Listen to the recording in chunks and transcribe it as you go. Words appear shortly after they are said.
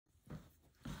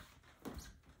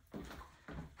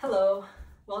Hello,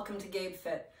 welcome to Gabe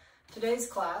Fit. Today's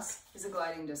class is a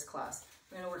gliding disc class.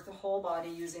 We're going to work the whole body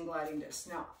using gliding discs.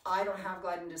 Now, I don't have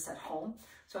gliding discs at home,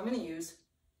 so I'm going to use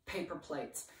paper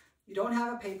plates. You don't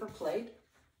have a paper plate,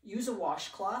 use a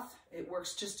washcloth. It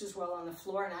works just as well on the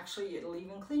floor, and actually it'll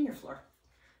even clean your floor.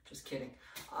 Just kidding.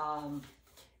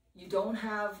 You don't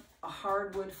have a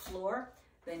hardwood floor,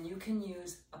 then you can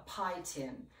use a pie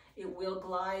tin. It will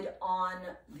glide on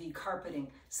the carpeting.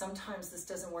 Sometimes this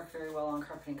doesn't work very well on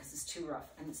carpeting because it's too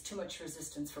rough and it's too much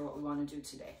resistance for what we want to do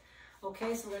today.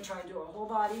 Okay, so we're going to try and do a whole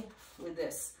body with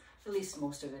this, at least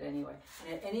most of it anyway.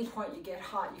 And at any point you get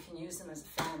hot, you can use them as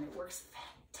a fan. It works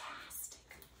fantastic.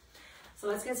 So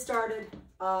let's get started.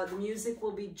 The music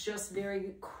will be just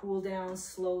very cool down,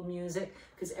 slow music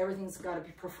because everything's got to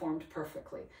be performed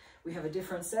perfectly. We have a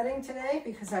different setting today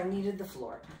because I needed the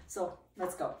floor. So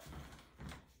let's go.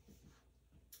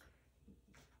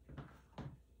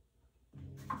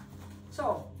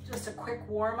 So just a quick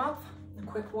warm-up,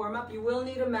 You will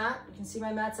need a mat. You can see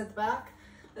my mat's at the back.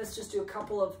 Let's just do a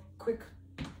couple of quick,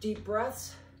 deep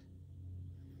breaths.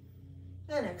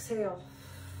 And exhale.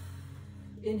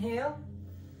 Inhale.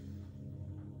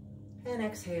 And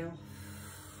exhale.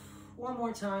 One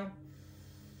more time.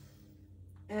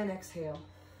 And exhale.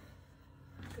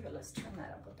 Good, let's turn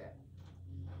that up a bit.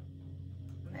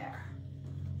 There.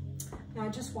 Now I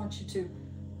just want you to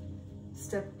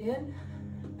step in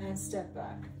and step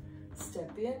back,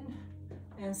 step in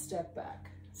and step back,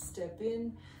 step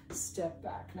in, step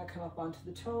back. Now come up onto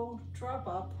the toe, drop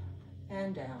up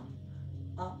and down,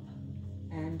 up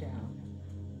and down,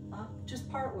 up, just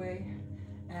part way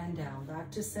and down,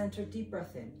 back to center, deep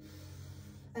breath in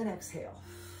and exhale,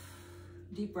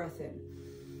 deep breath in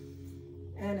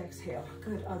and exhale.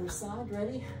 Good, other side,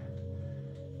 ready?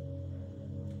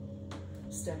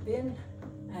 Step in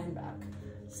and back,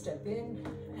 step in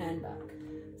and back.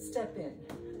 Step in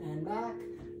and back,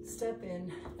 step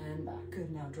in and back.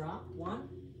 Good, now drop. 1,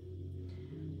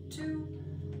 2,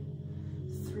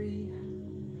 3,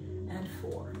 and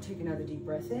 4. Take another deep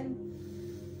breath in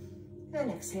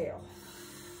and exhale.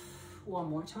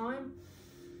 One more time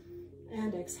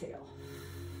and exhale.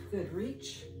 Good,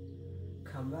 reach,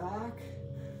 come back,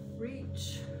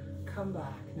 reach, come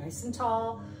back. Nice and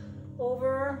tall,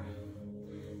 over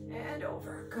and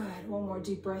over. Good, one more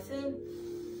deep breath in.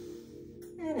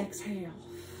 And exhale.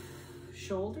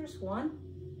 Shoulders, 1,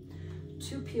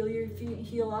 2, peel your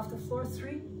heel off the floor,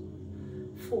 3,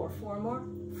 4, 4 more,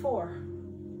 4,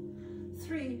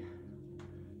 3,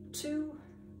 2,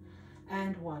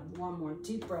 and 1. One more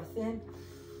deep breath in,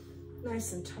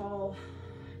 nice and tall,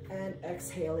 and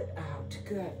exhale it out.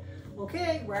 Good.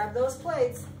 Okay, grab those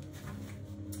plates.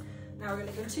 Now we're going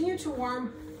to continue to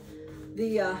warm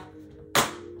the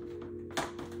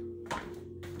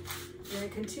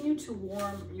continue to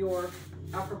warm your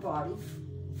upper body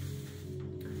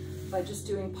by just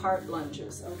doing part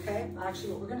lunges, okay?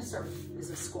 Actually, what we're gonna start with is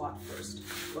a squat first.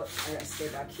 Whoops, I gotta stay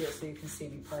back here so you can see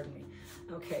me, pardon me.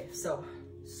 Okay, so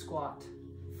squat,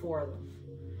 4 of them.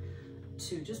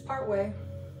 2, just part way.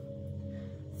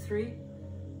 3,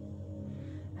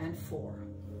 and 4.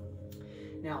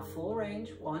 Now full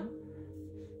range, 1,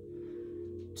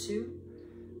 2,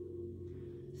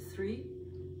 3,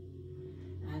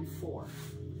 and 4.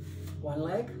 One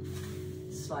leg,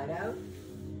 slide out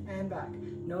and back.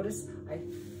 Notice I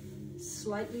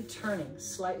slightly turning.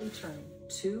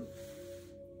 2,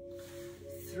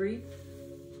 3,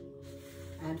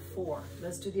 and 4.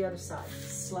 Let's do the other side.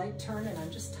 Slight turn, and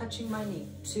I'm just touching my knee.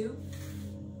 2,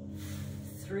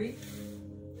 3,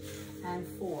 and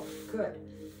 4. Good.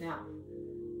 Now,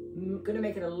 I'm gonna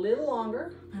make it a little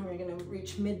longer, and we're gonna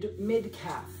reach mid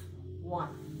calf. 1,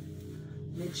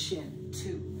 mid shin.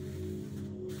 2,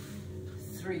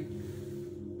 3,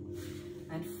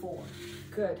 and 4.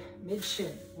 Good. Mid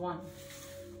shin. 1,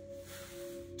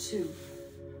 2,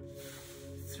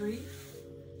 3,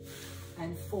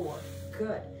 and 4.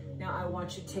 Good. Now I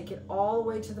want you to take it all the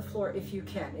way to the floor if you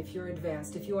can, if you're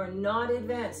advanced. If you are not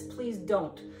advanced, please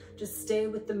don't. Just stay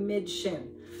with the mid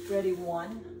shin. Ready?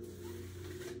 1,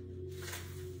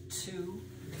 2,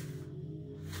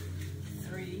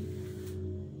 3,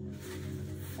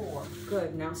 4.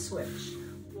 Good, now switch.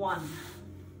 1,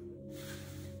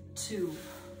 2,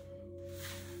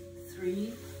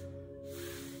 3,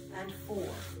 and 4.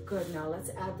 Good, now let's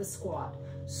add the squat.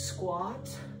 Squat,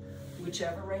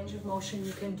 whichever range of motion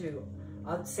you can do.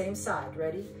 Same side,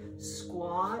 ready?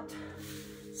 Squat,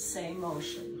 same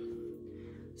motion.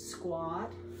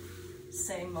 Squat,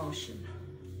 same motion.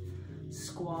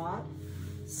 Squat,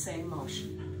 same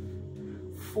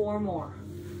motion. 4 more.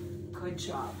 Good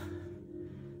job.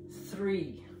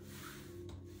 3,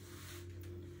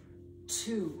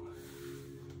 2,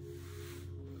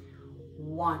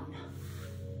 1.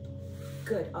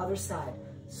 Good, other side.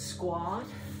 Squat,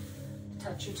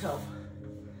 touch your toe.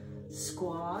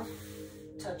 Squat,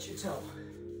 touch your toe.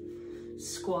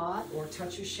 Squat or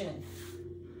touch your shin.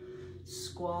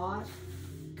 Squat,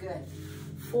 good.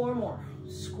 4 more.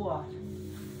 Squat,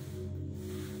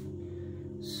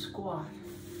 squat,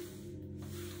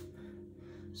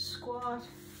 squat,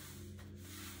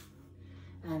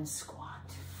 and squat.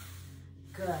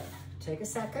 Good. Take a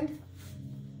second.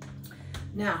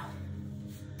 Now,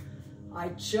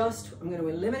 I'm going to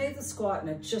eliminate the squat and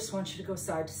I just want you to go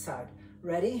side to side.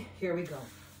 Ready? Here we go.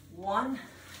 1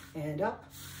 and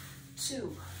up,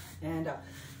 2 and up.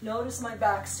 Notice my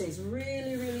back stays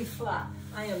really, really flat.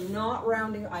 I am not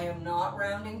rounding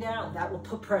down. That will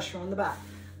put pressure on the back.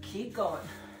 Keep going.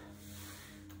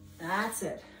 That's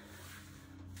it.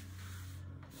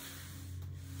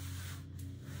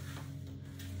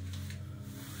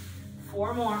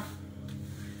 Four more.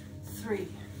 3,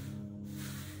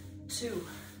 2,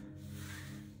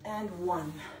 and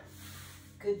 1.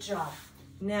 Good job.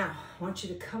 Now, I want you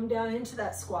to come down into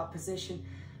that squat position.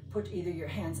 Put either your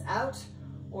hands out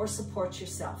or support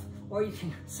yourself, or you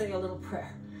can say a little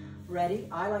prayer. Ready?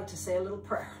 I like to say a little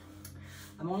prayer.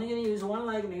 I'm only going to use one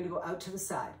leg and I'm going to go out to the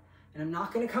side, and I'm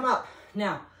not going to come up.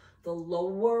 Now, the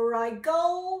lower I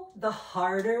go, the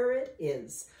harder it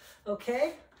is.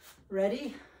 Okay?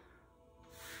 Ready?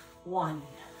 1,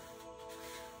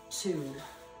 2,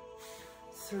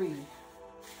 3,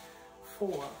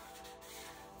 4,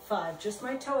 5. Just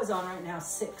my toe is on right now.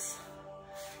 6,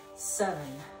 7,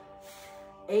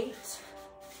 8,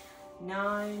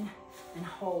 9, and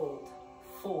hold.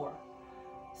 4,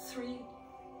 3,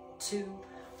 2,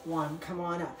 1. Come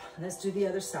on up. Let's do the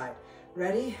other side.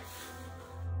 Ready?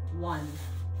 1,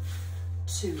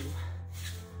 2,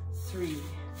 3,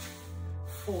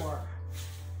 4,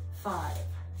 5,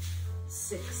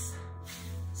 6,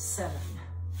 7,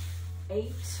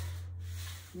 8,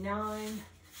 9,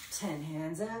 10.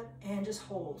 Hands out and just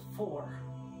hold. 4,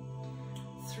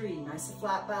 3, nice and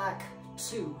flat back.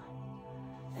 2,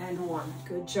 and 1.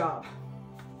 Good job.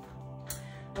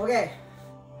 Okay,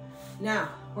 now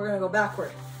we're gonna go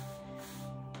backward.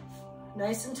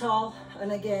 Nice and tall,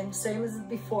 and again, same as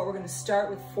before, we're gonna start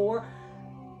with 4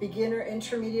 beginner,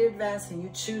 intermediate, advanced, and you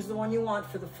choose the one you want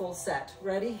for the full set.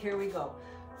 Ready? Here we go.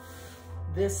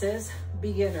 This is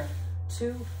beginner.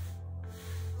 2,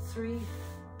 3,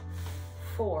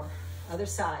 4. Other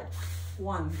side.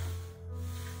 1,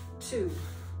 2,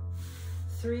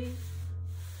 3,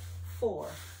 4.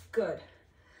 Good.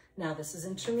 Now this is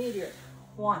intermediate.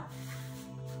 1,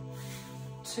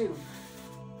 2,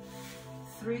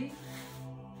 3,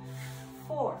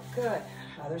 4. Good.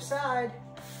 Other side.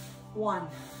 1,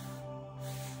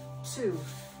 2,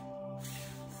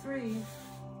 3,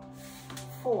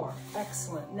 4.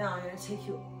 Excellent. Now I'm going to take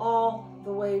you all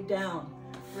the way down.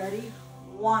 Ready?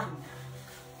 1,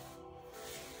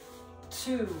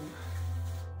 2,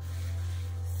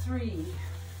 3.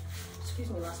 Excuse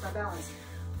me, lost my balance.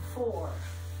 4.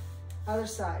 Other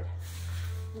side.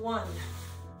 1,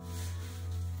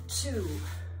 2,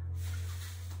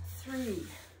 3,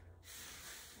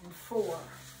 and 4.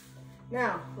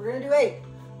 Now, we're going to do 8.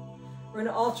 We're going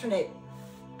to alternate.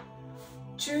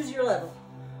 Choose your level.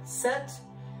 Set,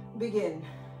 begin.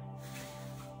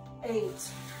 8,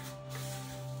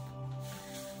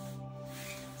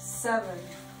 7,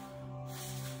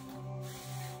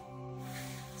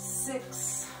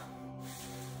 6,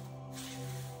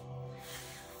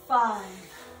 5,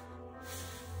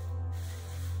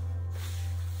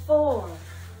 4,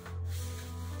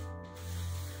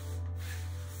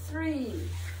 3,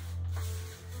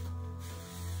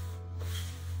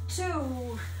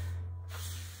 2,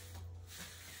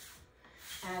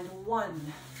 and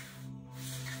 1.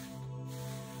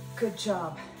 Good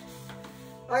job.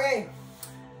 Okay,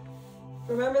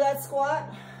 remember that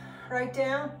squat? Right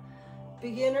down,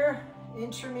 beginner,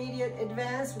 intermediate,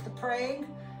 advanced with the praying.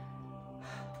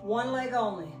 One leg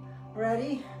only.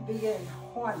 Ready? Begin.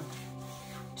 1,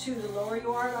 2, the lower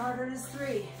you are, the harder it is.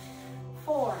 3,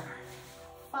 4,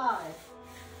 5,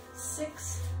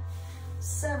 6,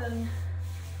 7,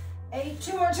 8,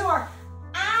 2 more, 2 more.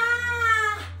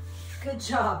 Ah! Good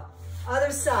job.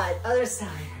 Other side, other side.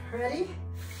 Ready?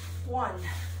 1,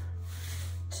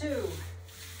 2,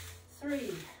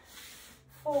 3,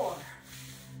 4,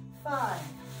 5,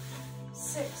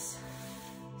 6,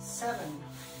 7,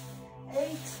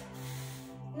 8,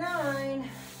 9,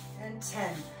 and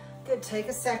 10. Good, take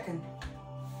a second.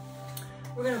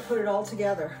 We're gonna put it all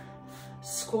together.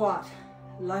 Squat,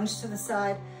 lunge to the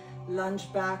side,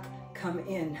 lunge back, come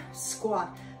in.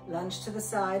 Squat, lunge to the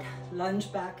side,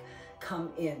 lunge back,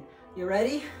 come in. You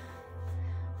ready?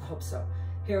 I hope so.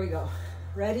 Here we go.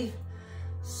 Ready?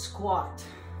 Squat,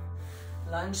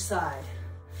 lunge side,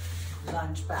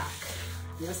 lunge back.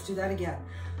 Let's do that again.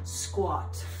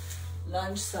 Squat,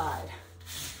 lunge side,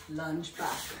 lunge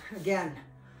back. Again.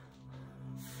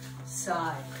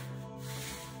 Side,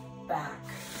 back,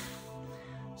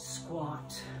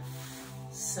 squat,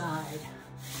 side,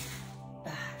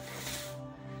 back,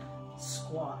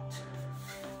 squat,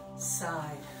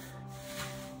 side,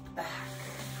 back,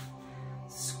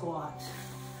 squat,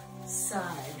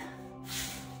 side,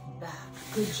 back.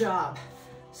 Good job.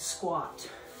 Squat,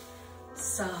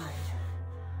 side,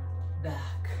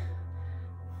 back,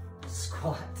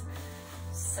 squat,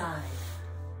 side,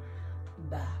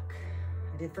 back.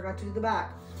 I did forgot to do the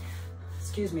back.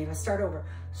 Excuse me, let's start over.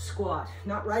 Squat,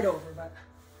 not right over, but,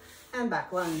 and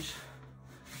back, lunge.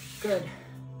 Good.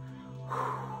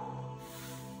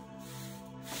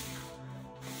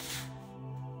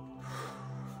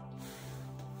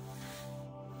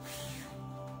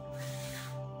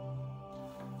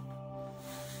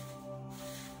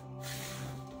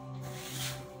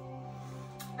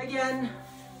 Again.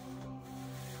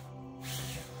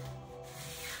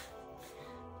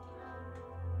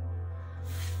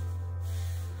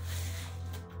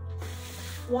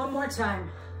 One more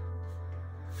time.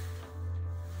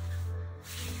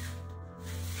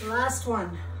 Last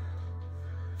one.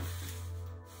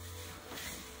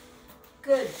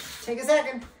 Good. Take a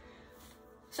second.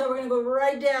 So we're going to go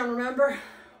right down, remember?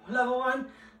 Level 1,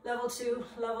 level 2,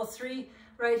 level 3,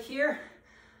 right here.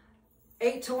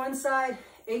 8 to one side,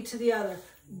 8 to the other.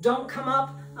 Don't come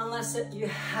up unless you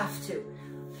have to.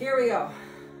 Here we go.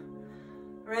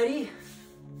 Ready?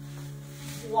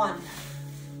 1,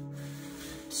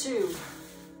 2,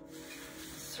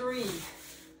 3,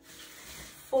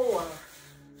 4,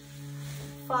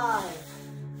 5,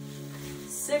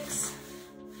 6,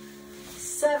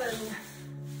 7,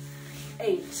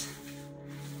 8.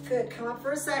 Good, come up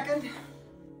for a second.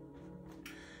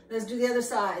 Let's do the other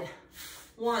side.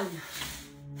 1,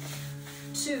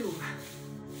 2,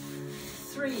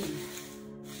 3,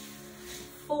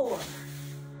 4,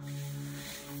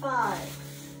 5,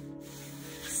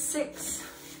 6,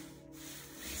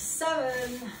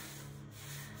 7,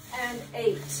 and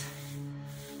 8.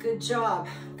 Good job,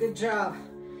 good job.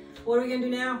 What are we gonna do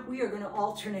now? We are gonna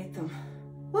alternate them.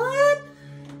 What?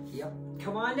 Yep,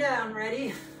 come on down,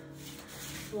 ready?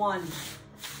 1,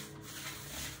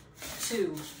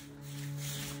 2,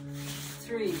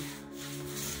 3,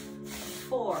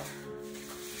 4,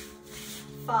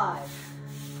 5,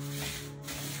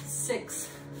 6,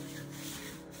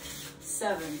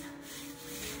 7,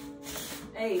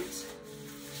 8,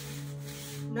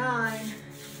 9,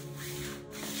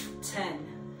 10.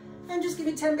 And just give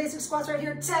me 10 basic squats right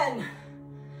here. 10,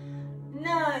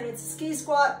 9, it's a ski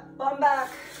squat, bum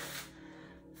back.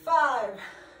 5,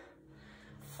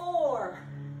 4,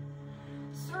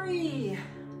 3,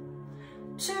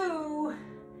 2,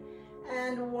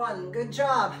 and 1. Good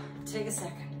job. Take a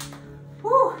second.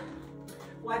 Woo!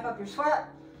 Wipe up your sweat,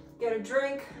 get a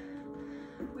drink.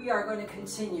 We are going to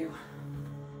continue.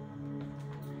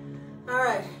 All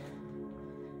right.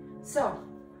 So,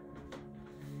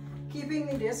 keeping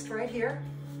the disc right here,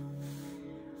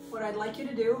 what I'd like you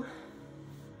to do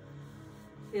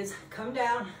is come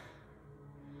down,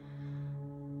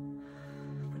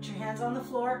 put your hands on the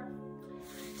floor,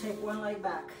 take one leg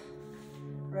back.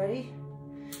 Ready?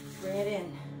 Bring it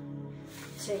in,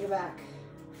 take it back,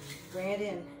 bring it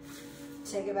in,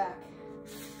 take it back,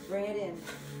 bring it in,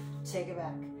 take it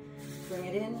back, bring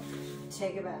it in,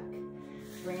 take it back,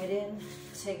 bring it in,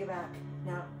 take it back.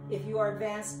 Now, if you are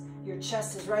advanced, your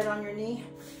chest is right on your knee,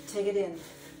 take it in,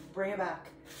 bring it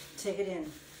back, take it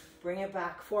in, bring it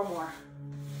back. 4 more.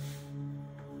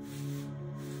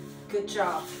 Good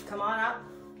job. Come on up.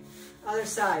 Other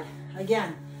side.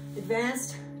 Again,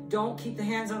 advanced, don't keep the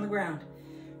hands on the ground.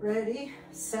 Ready,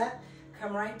 set,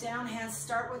 come right down. Hands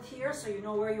start with here so you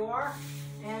know where you are,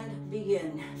 and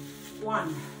begin.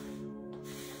 1,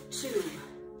 2,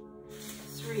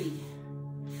 3,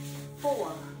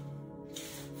 4,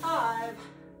 5,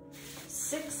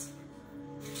 6,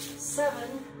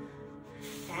 7,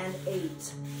 and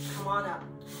 8. Come on up.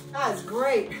 That's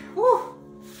great. Woo.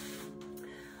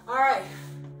 All right.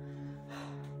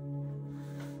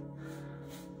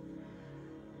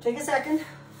 Take a second.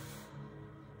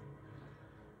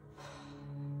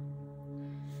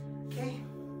 Okay.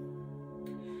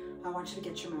 I want you to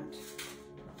get your mat.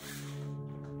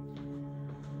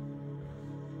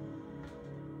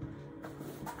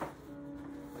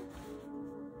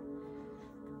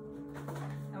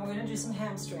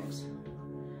 hamstrings.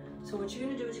 So what you're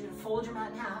gonna do is you're gonna fold your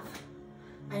mat in half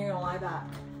and you're gonna lie back.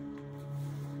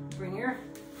 Bring your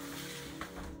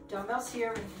dumbbells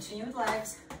here and continue with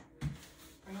legs.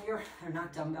 Bring your, they're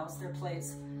not dumbbells, they're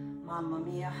plates. Mamma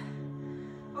mia.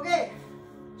 Okay,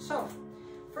 so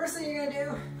first thing you're gonna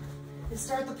do is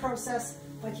start the process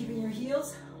by keeping your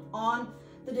heels on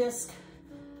the disc,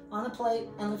 on the plate,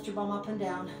 and lift your bum up and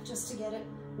down just to get it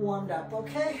warmed up,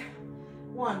 okay?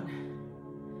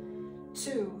 1,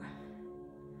 2,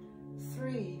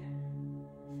 3,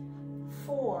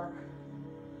 4,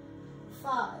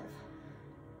 5,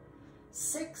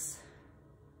 6,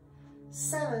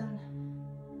 7,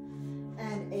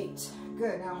 and 8.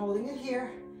 Good, now holding it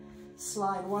here,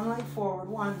 slide one leg forward,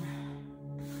 1,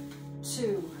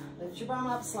 2, lift your bum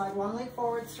up, slide one leg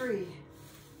forward, 3,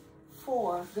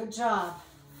 4, good job,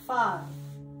 5,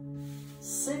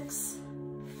 6,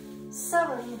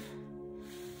 7,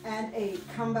 and 8.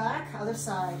 Come back, other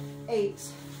side, 8,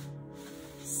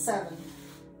 7,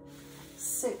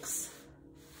 6,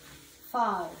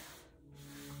 5,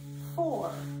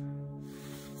 4,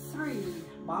 3,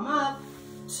 bum up,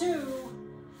 2,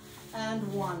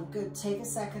 and 1. Good, take a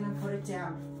second and put it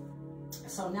down.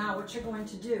 So now what you're going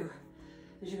to do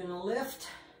is you're going to lift,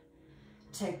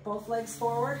 take both legs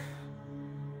forward,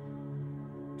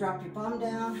 drop your bum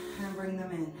down and bring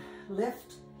them in.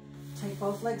 Lift, take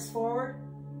both legs forward,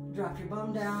 drop your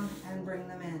bum down and bring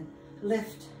them in.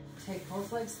 Lift, take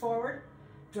both legs forward,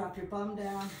 drop your bum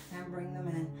down and bring them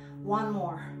in. One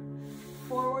more,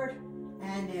 forward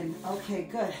and in. Okay,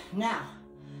 good. Now,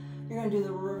 you're gonna do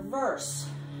the reverse.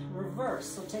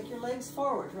 So take your legs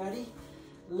forward, ready?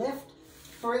 Lift,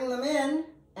 bring them in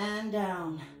and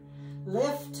down.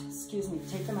 Lift, excuse me,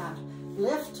 take them out.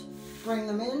 Lift, bring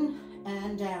them in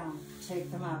and down.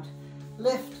 Take them out.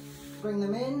 Lift, bring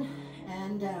them in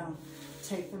and down.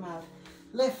 Take them out.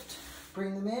 Lift,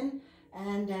 bring them in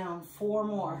and down. 4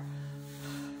 more.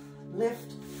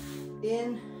 Lift,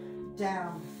 in,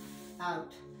 down,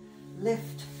 out.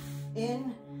 Lift,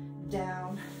 in,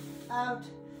 down, out.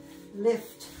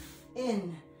 Lift,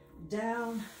 in,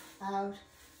 down, out.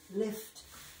 Lift,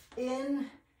 in,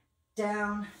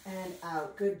 down, and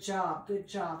out. Good job, good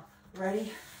job.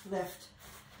 Ready? Lift.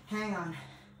 Hang on.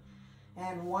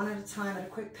 And one at a time at a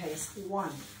quick pace. 1,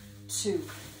 2,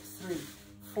 3,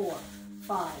 4,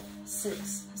 5,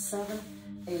 6, 7,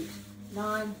 8,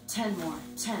 9, 10 more.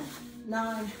 10,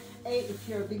 9, 8. If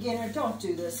you're a beginner, don't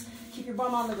do this. Keep your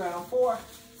bum on the ground. 4,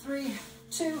 3,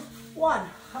 2, 1.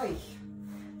 Hi.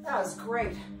 That was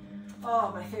great.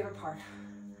 Oh, my favorite part.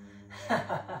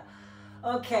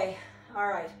 Okay, all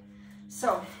right.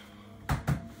 So,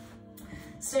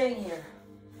 staying here.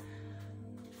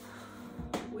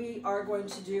 We are going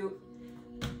to do,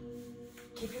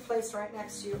 keep your plates right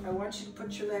next to you. I want you to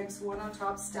put your legs one on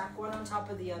top, stack one on top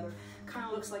of the other. Kind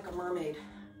of looks like a mermaid.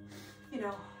 You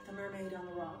know, the mermaid on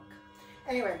the rock.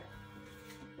 Anyway,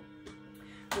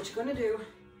 what you're gonna do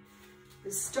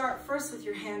is start first with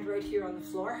your hand right here on the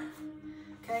floor.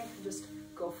 Okay, just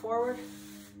go forward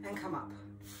and come up.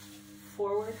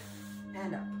 Forward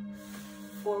and up.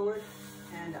 Forward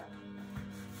and up.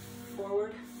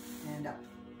 Forward and up.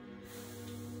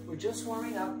 We're just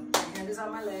warming up. My hand is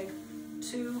on my leg.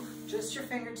 2, just your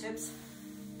fingertips,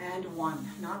 and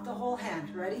 1. Not the whole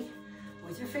hand. Ready?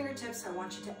 With your fingertips, I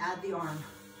want you to add the arm.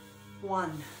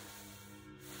 1,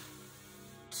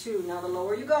 2. Now the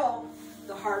lower you go,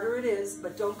 the harder it is,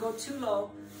 but don't go too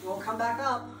low. You won't come back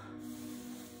up.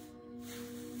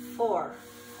 4.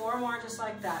 4 more just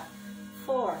like that.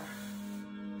 4,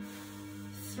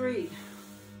 3,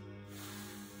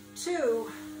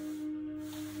 2,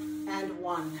 and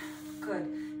 1. Good.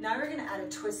 Now we're gonna add a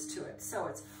twist to it. So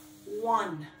it's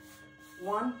 1,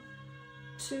 1,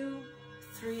 2,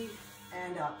 3,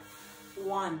 and up.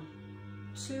 1,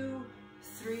 2,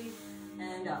 3,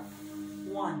 and up.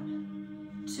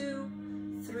 1, 2,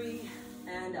 3,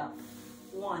 and up.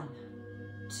 1,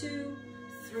 2,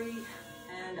 3,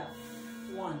 and up.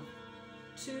 1,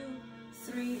 2,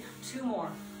 3, 2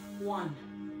 more.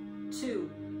 1, 2,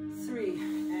 3,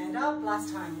 and up.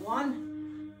 Last time. 1,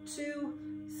 2,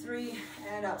 3,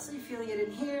 and up. So you're feeling it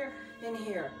in here, in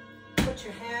here. Put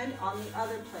your hand on the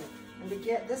other plate. And to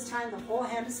get, this time the whole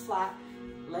hand is flat.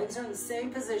 Legs are in the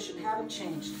same position, haven't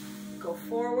changed. Go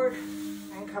forward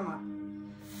and come up.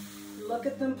 Look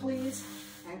at them, please,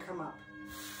 and come up.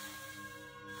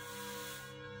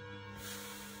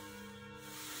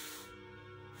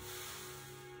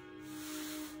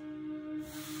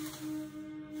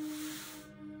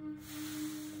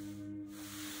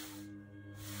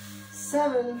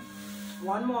 Seven,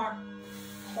 1 more,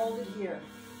 hold it here.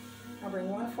 Now bring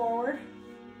 1 forward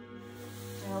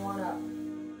and 1 up.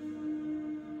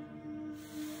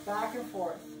 back and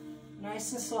forth,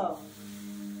 nice and slow.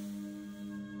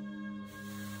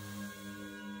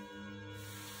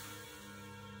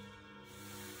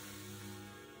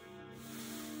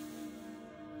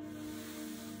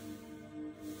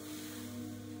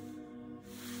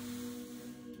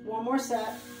 One more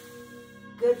set.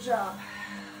 Good job.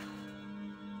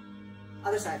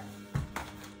 Other side.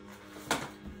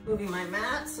 Moving my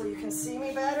mat so you can see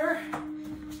me better.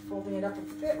 Folding it up a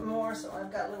bit more so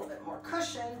I've got a little bit more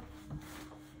cushion.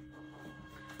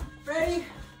 Ready?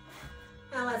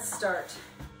 Now let's start.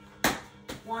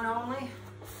 One only.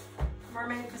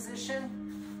 Mermaid position.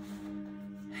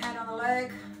 Hand on the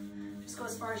leg. Just go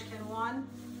as far as you can. 1,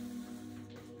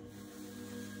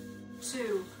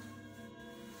 2,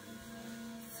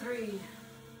 3,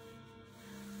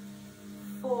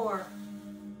 4,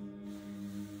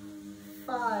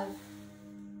 5,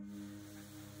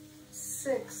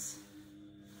 6,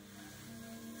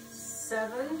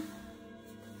 7,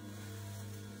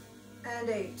 and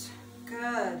 8.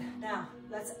 Good. Now,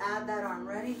 let's add that on.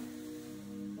 Ready?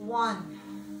 1,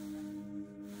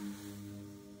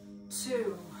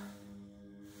 2,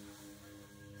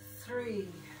 3,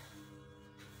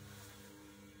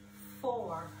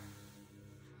 4,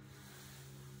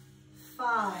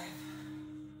 5,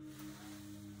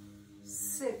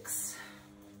 6,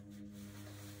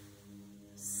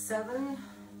 7,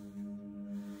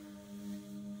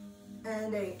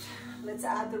 and 8. Let's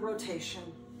add the rotation.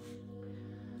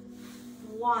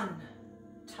 1,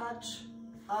 touch,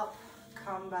 up,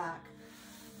 come back.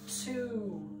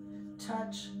 2,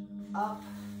 touch, up,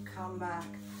 come back.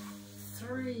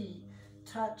 3,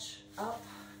 touch, up,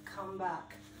 come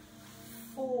back.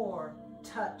 4,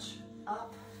 touch,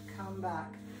 up, come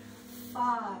back.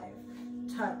 5,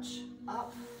 touch,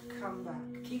 up, come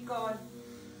back. Keep going.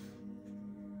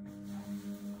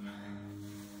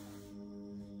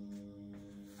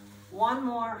 One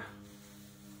more.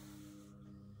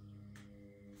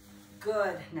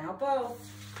 Good. Now both.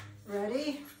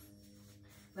 Ready?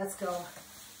 Let's go.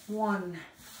 1,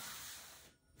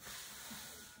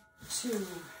 2,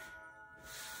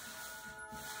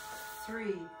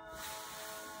 3,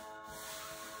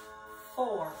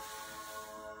 4,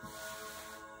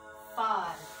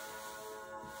 5,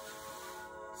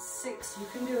 6. You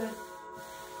can do it.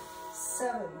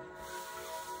 7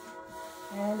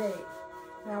 and 8.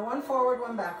 Now one forward,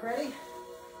 one back. Ready?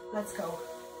 Let's go.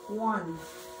 1,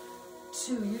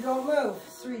 2. You don't move.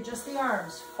 3. Just the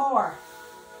arms. 4,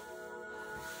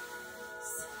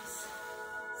 6,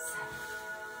 7,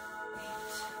 8,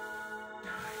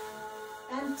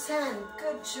 9, and 10.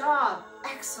 Good job.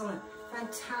 Excellent.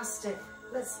 Fantastic.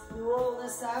 Let's roll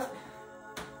this out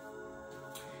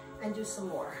and do some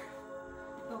more.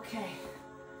 Okay.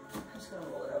 I'm just going to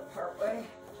roll it out part way.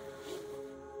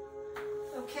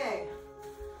 Okay.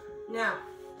 Now,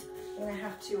 I'm going to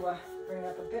have to bring it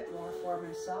up a bit more for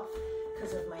myself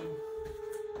because of my,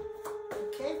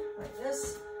 okay, like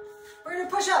this. We're going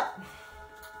to push up.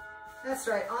 That's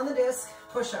right, on the disc,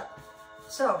 push up.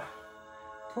 So,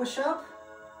 push up,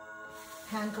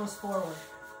 hand goes forward.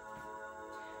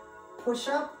 Push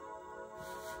up,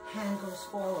 hand goes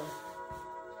forward.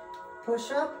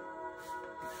 Push up,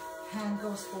 hand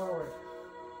goes forward.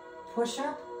 Push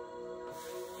up,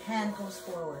 hand goes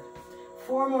forward.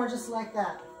 4 more just like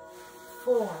that.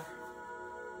 4,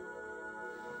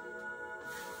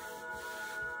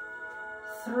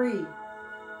 3,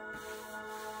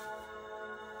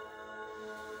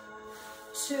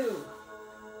 2,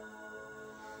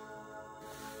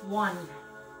 1.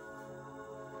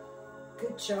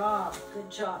 Good job,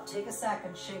 good job. Take a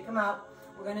second, shake them out.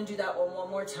 We're gonna do that one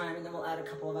more time and then we'll add a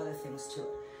couple of other things to it.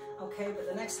 Okay, but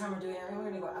the next time we're doing it, we're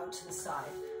gonna go out to the side.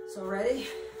 So ready?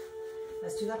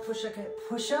 Let's do that push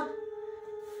up,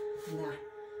 now,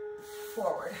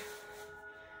 forward.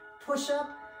 Push up,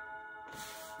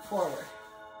 forward.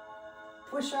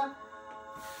 Push up,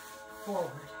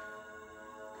 forward.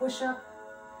 Push up,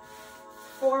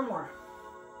 4 more.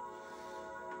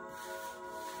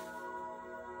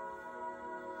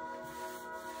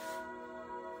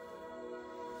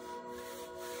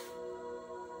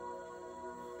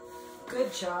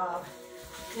 Good job,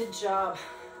 good job.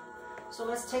 So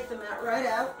let's take the mat right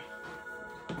out.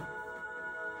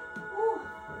 Woo.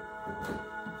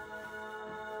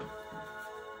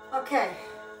 Okay,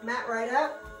 mat right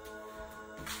out.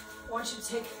 I want you to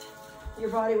take your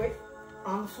body weight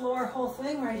on the floor, whole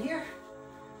thing right here.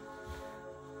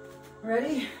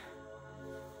 Ready?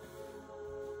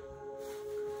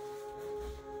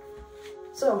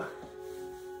 So,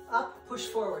 up, push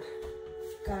forward.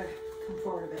 Gotta come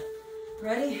forward a bit.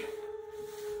 Ready?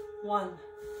 1,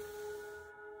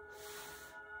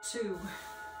 2,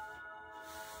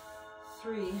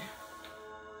 3,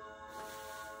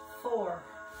 4,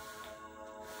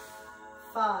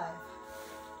 5,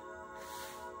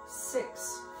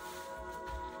 6,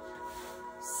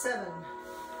 7,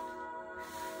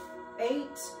 8,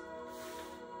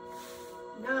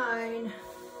 9,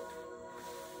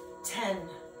 10.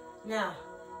 Now,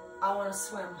 I want to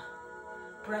swim.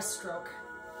 Breaststroke.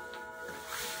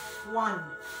 1,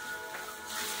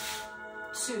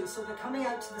 2. So they're coming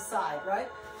out to the side, right?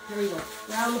 Here we go.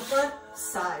 Round the front,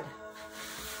 side.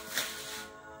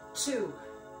 2,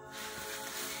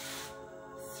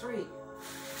 3,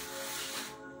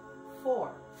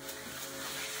 4,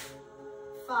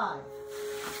 5,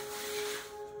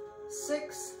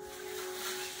 6,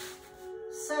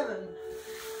 7,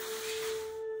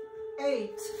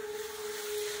 8,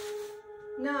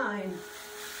 9,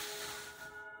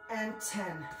 and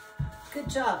 10. Good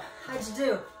job. How'd you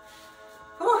do?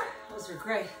 Whew, those are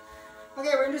great. Okay,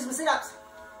 we're gonna do some sit-ups.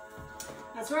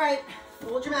 That's right.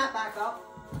 Fold your mat back up.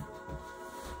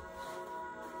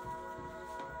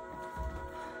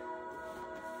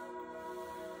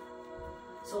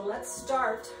 So let's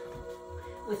start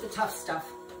with the tough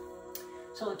stuff.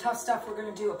 So the tough stuff, we're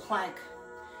gonna do a plank.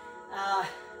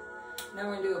 Then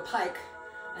we're gonna do a pike,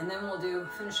 and then we'll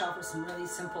finish off with some really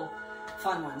simple,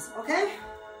 fun ones, okay?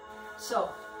 So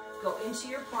go into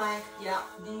your plank. Yeah,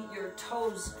 your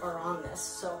toes are on this,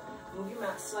 so move your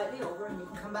mat slightly over and you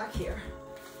can come back here.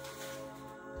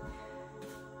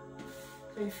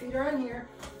 So your feet are on here.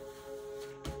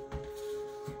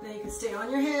 Now you can stay on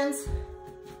your hands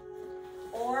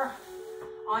or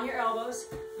on your elbows.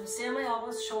 I'm gonna stay on my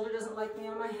elbows. Shoulder doesn't like me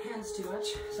on my hands too much,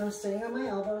 so I'm staying on my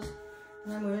elbows.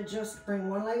 And I'm gonna just bring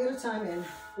one leg at a time in.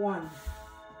 1,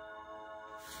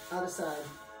 out of side.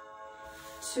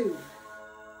 2,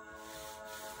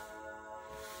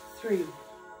 3,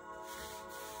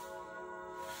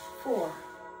 4,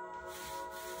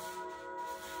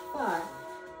 5,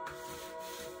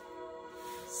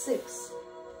 6,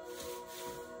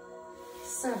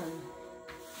 7,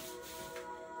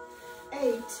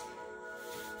 8,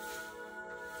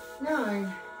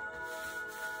 9,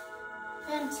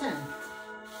 and 10.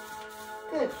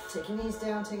 Good. Take your knees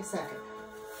down, take a second.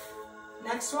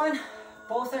 Next one,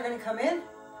 both are going to come in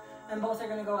and both are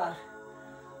going to go out.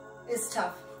 It's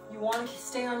tough. You want to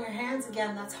stay on your hands.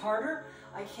 Again, that's harder.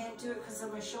 I can't do it because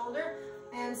of my shoulder.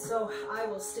 And so I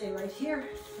will stay right here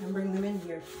and bring them in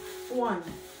here. 1,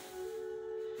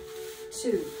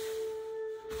 2,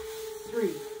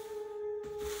 3,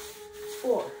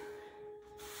 4,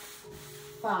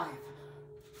 5,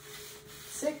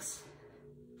 6,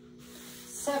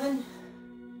 7,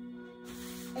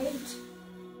 8,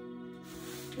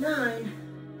 9,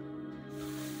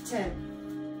 10.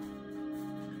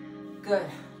 Good.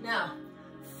 Now,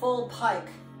 full pike.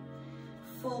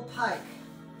 Full pike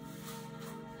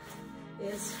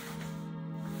is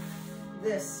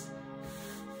this.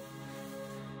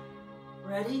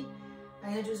 Ready? I'm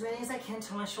gonna do as many as I can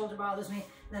until my shoulder bothers me,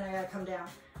 then I gotta come down.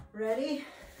 Ready,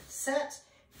 set,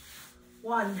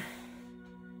 1,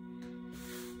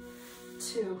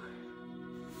 2,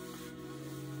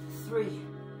 3,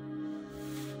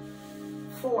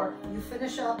 4, you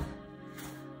finish up,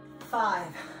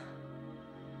 5,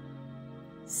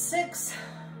 6,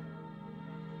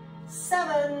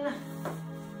 7,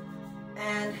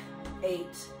 and 8.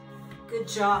 Good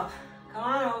job. Come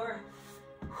on over.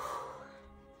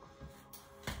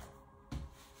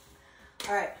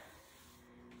 All right.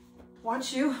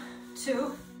 Want you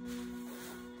to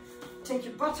take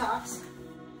your buttocks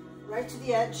right to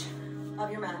the edge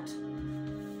of your mat.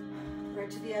 Right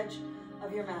to the edge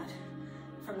of your mat.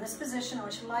 From this position, I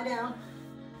want you to lie down,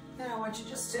 and I want you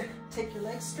just to take your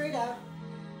legs straight out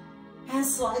and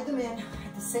slide them in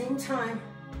at the same time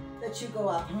that you go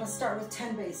up. I'm gonna start with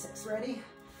 10 basics. Ready?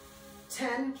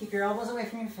 10, keep your elbows away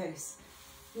from your face.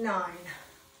 9,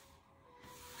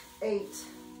 8,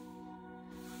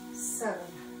 7,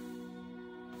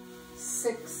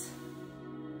 6,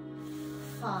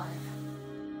 5,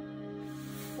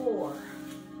 4,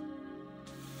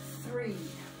 3,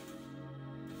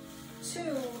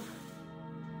 2,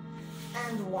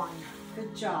 and 1.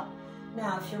 Good job.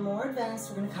 Now, if you're more advanced,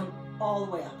 we're gonna come all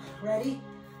the way up. Ready,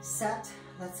 set,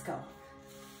 let's go.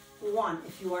 1,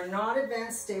 if you are not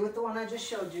advanced, stay with the one I just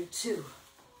showed you. 2,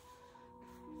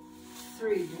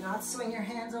 3, do not swing your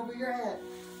hands over your head.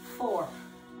 4,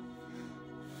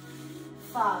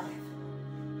 5,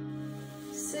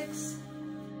 6,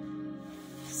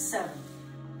 7,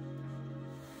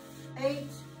 8,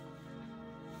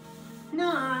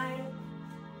 9,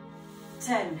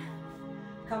 10.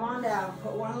 Come on down.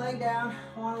 Put one leg down,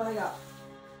 one leg up.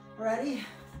 Ready,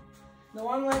 The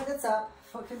one leg that's up,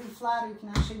 foot can be flat, or you can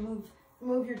actually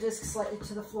move your disc slightly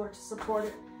to the floor to support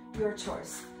it, your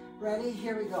choice. Ready?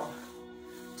 Here we go.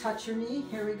 Touch your knee,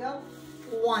 here we go.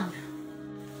 1,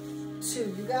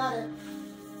 2, you got it.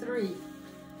 3,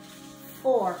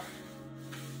 4,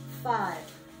 5,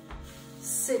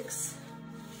 6,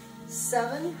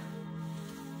 7,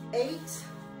 8,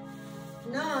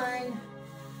 9,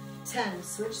 10.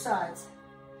 Switch sides.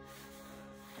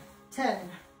 10,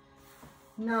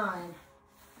 9,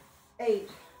 8,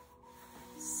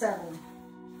 7,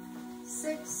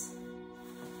 6,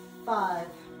 5,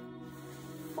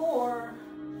 4,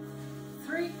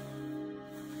 3,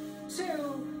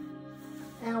 2,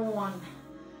 and 1.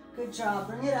 Good job.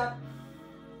 Bring it up.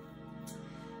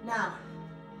 Now,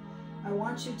 I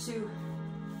want you to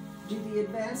do the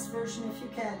advanced version if you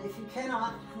can. If you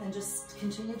cannot, then just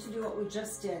continue to do what we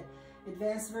just did.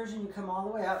 Advanced version, you come all the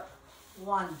way up.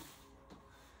 1,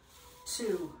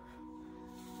 2,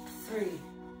 3,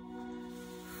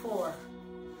 4,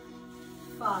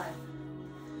 5,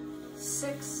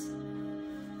 6,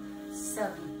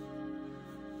 7,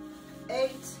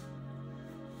 8,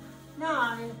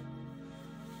 9,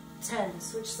 10.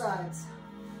 Switch sides.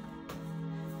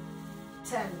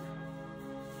 10,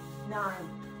 9,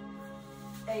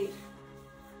 8,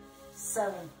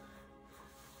 7,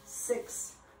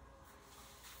 6,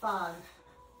 5,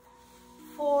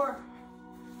 4,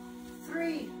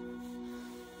 3.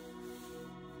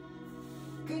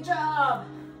 Good job.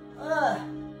 All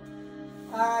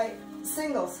right,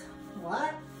 singles.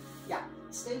 What? Yeah,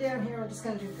 stay down here. We're just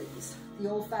gonna do these. The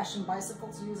old-fashioned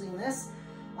bicycles using this.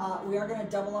 We are gonna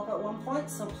double up at one point,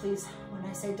 so please, when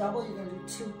I say double, you're gonna do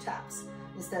 2 taps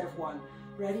instead of 1.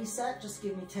 Ready, set, just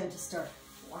give me 10 to start.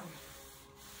 1.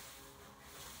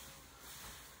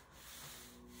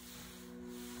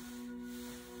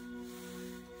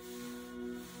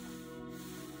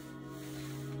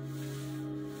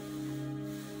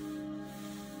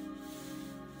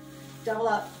 Double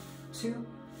up. 2,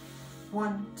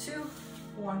 1, 2,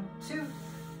 1, 2,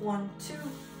 1, 2,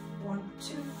 1,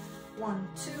 2, 1,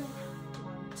 2,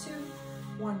 1, 2,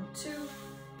 1, 2,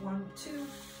 1, 2,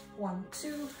 1,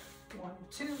 2, 1,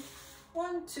 2,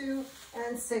 1, 2,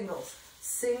 and singles.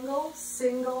 Single,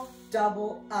 single,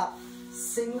 double up.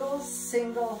 Single,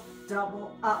 single,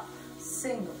 double up.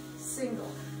 Single,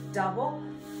 single, double,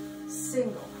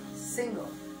 single, single,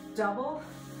 double,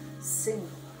 single,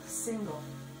 single,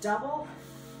 double,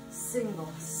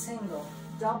 single, single,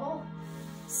 double,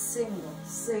 single,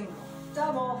 single,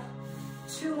 double.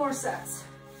 2 more sets.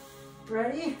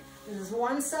 Ready? This is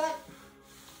 1 set.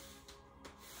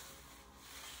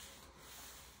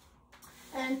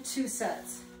 And 2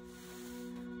 sets.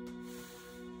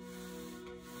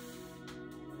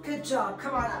 Good job.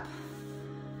 Come on up.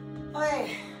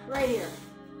 Okay, right here.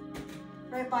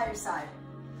 Right by your side.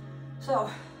 So,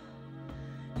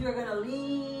 you're gonna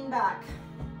lean back.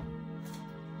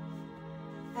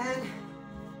 And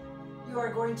you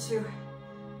are going to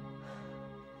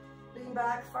lean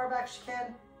back, far back as you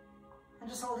can, and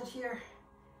just hold it here.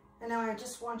 And now I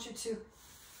just want you to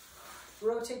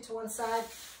rotate to one side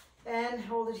and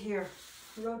hold it here.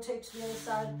 Rotate to the other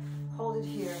side, hold it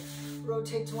here.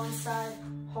 Rotate to one side,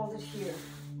 hold it here.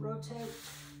 Rotate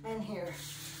and here.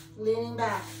 Leaning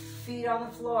back, feet on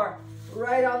the floor,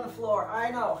 right on the floor.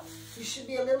 I know, you should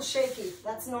be a little shaky.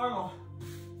 That's normal.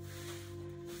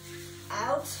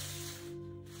 Out,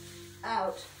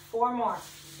 out. 4 more.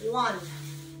 1,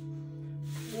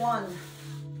 1,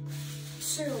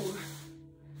 2,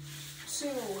 2,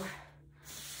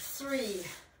 3,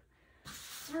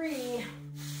 3,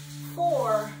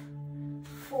 4,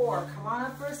 4. Come on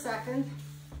up for a second.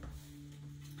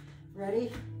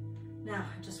 Ready? Now,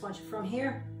 I just want you from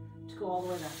here to go all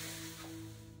the way back.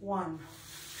 1.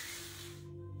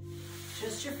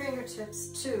 Just your fingertips.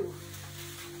 2.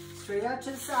 Straight out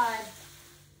to the side.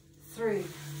 3.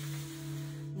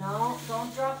 No,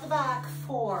 don't drop the back.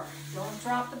 4. Don't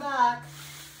drop the back.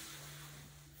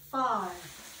 5.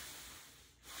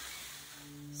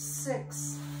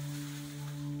 6.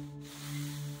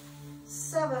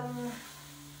 7.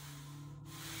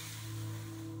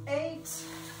 8.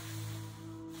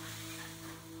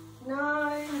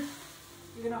 9.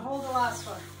 You're gonna hold the last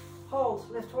one. Hold,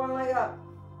 lift one leg up.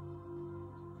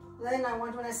 Then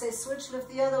when I say switch, lift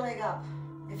the other leg up.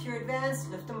 If you're advanced,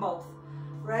 lift them both.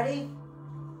 Ready?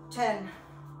 10,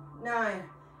 9,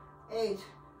 8,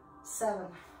 7,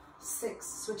 6,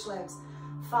 switch legs.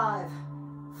 5,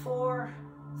 4,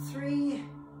 3,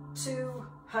 2,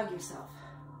 hug yourself.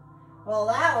 Well,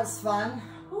 that was fun.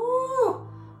 Woo!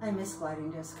 I miss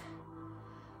gliding disc.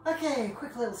 Okay,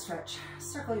 quick little stretch.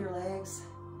 Circle your legs.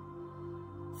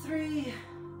 3,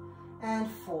 and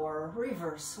 4.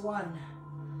 Reverse. 1,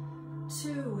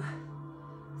 2,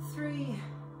 3,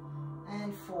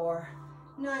 and 4.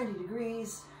 90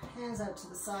 degrees. Hands out to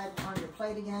the side on your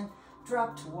plate again.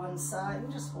 Drop to one side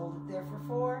and just hold it there for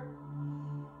 4,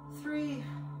 3,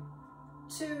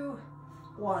 2,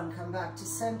 1. Come back to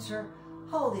center.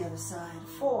 Hold the other side.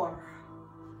 4,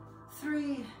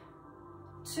 3,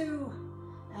 2,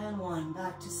 and 1.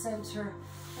 Back to center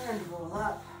and roll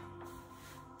up.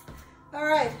 All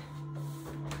right.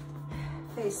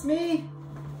 Face me.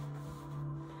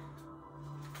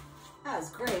 That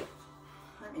was great.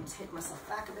 Let me take myself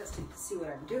back a bit so you can see what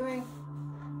I'm doing.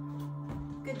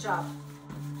 Good job.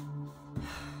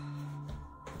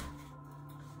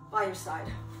 By your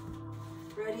side.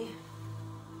 Ready?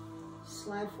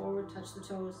 Slide forward, touch the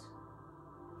toes,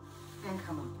 and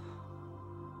come up.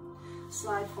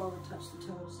 Slide forward, touch the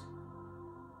toes,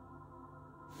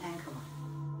 and come up.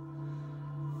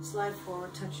 Slide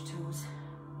forward, touch your toes,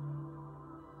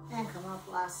 and come up.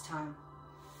 Last time.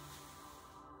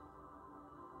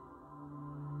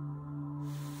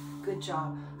 Good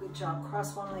job, good job.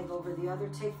 Cross one leg over the other.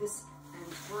 Take this and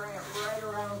bring it right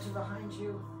around to behind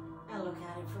you and look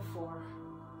at it for 4,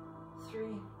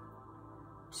 3,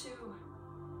 2,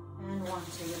 and 1.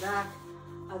 Take it back.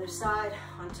 Other side,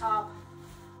 on top.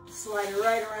 Slide it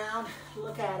right around.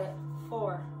 Look at it.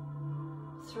 4,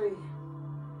 3,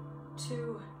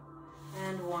 2,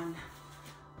 and 1.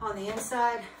 On the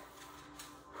inside.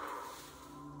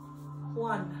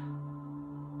 1,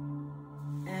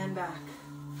 and back.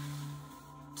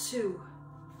 2,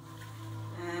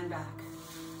 and back.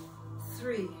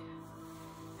 3,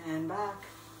 and back.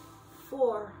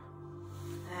 4,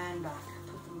 and back.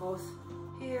 Put them both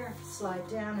here. Slide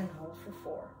down and hold for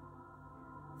 4,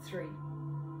 3,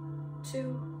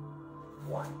 2,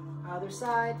 1. Other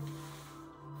side.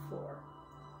 4,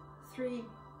 3,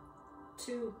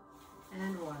 2,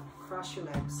 and 1. Cross your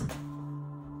legs.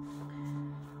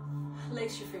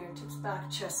 Lace your fingertips back,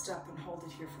 chest up, and hold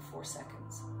it here for 4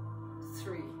 seconds.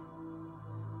 3,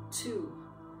 2,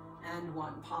 and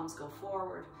 1. Palms go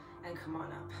forward and come on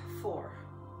up. 4,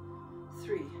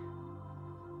 3,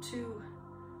 2,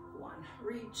 1.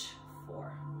 Reach.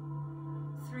 4,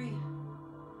 3,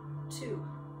 2,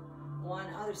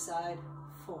 1. Other side.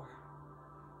 4,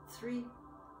 3,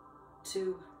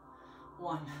 2,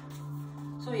 1.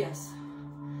 So yes,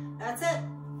 that's it.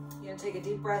 You're gonna take a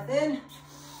deep breath in.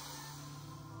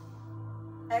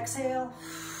 Exhale.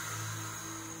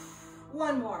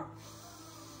 One more.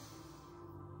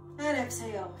 And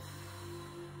exhale.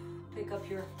 Pick up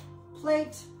your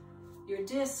plate, your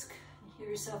disc. Give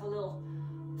yourself a little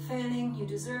fanning. You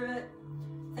deserve it.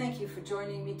 Thank you for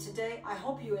joining me today. I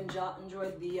hope you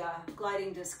enjoyed the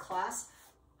gliding disc class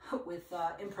with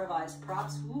improvised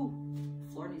props. Ooh,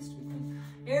 floor needs to be clean.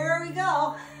 Here we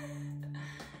go.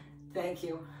 Thank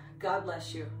you. God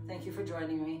bless you. Thank you for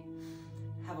joining me.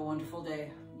 Have a wonderful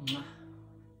day. Mwah.